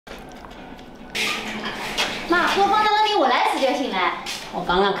我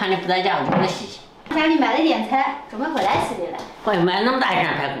刚刚看你不在家，我就给它洗洗。家里买了点菜，准备回来吃的了。会买那么大一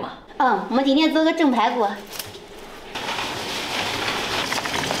扇排骨啊？嗯，我们今天做个蒸排骨。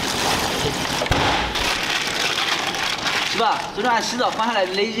是吧？昨天俺洗澡放下来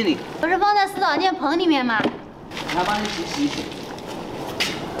的累积的。不是放在洗澡间盆里面吗？俺帮你洗一洗。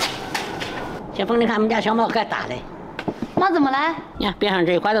小凤，你看我们家小猫该大嘞。妈怎么了？你看边上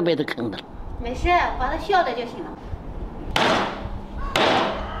这一块都被它坑的。没事，把它削了就行了。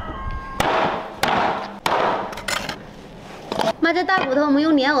妈，这大骨头我们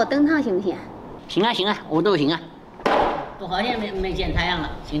用莲藕炖汤行不行？行啊行啊，我都行啊。多好天没见太阳了，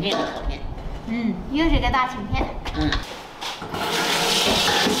今天是好天。嗯，又是个大晴天。嗯。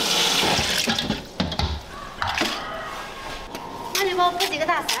那你帮我铺几个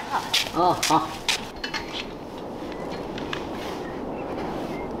大伞好。哦，好。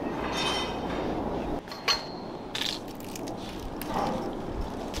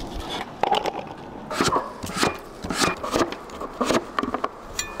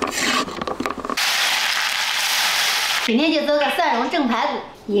今天就做个蒜蓉蒸排骨，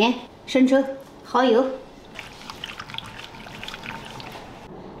盐、生抽、蚝油。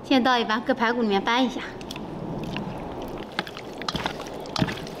先倒一半，搁排骨里面拌一下，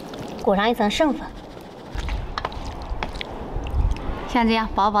裹上一层生粉，像这样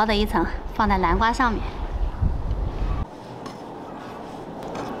薄薄的一层，放在南瓜上面。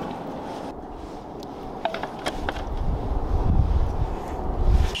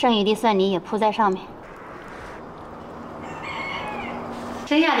剩余的蒜泥也铺在上面。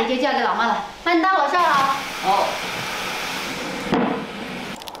剩下的就交给老妈了，那你打火烧啊。哦。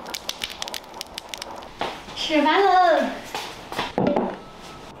吃饭喽！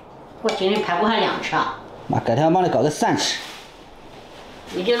我今天排骨还两吃啊。妈，改天我帮你搞个3吃。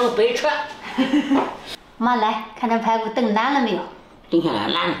你这种白吃。妈来看这排骨炖烂了没有？炖下来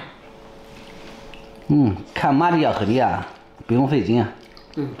烂了。看妈的要喝的呀，不用费劲啊。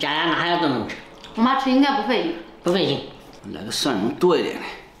家家哪还要都能吃。我妈吃应该不费劲。不费劲。来个蒜蓉多一点的。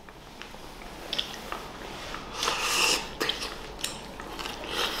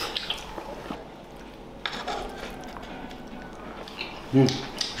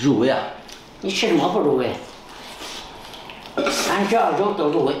入味啊！你吃什么不入味？俺只要肉都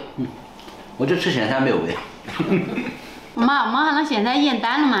入味。我就吃咸菜没有味。妈还能咸菜腌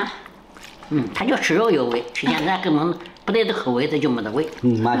淡了吗？他就吃肉有味，吃咸菜根本不得口味，它就没得味。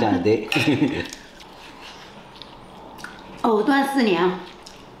妈讲的对。藕断丝连，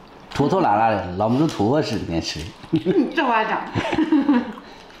拖拖拉拉的，老母猪吐火似的面吃。这话讲。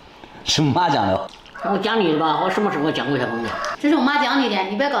是妈讲的。我讲你的吧，我什么时候讲过小凤的？这是我妈讲你的，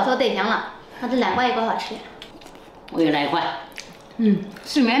你别搞错对象了。那这南瓜也够好吃。我也来一块。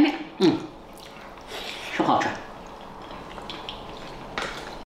湿绵绵。是好吃。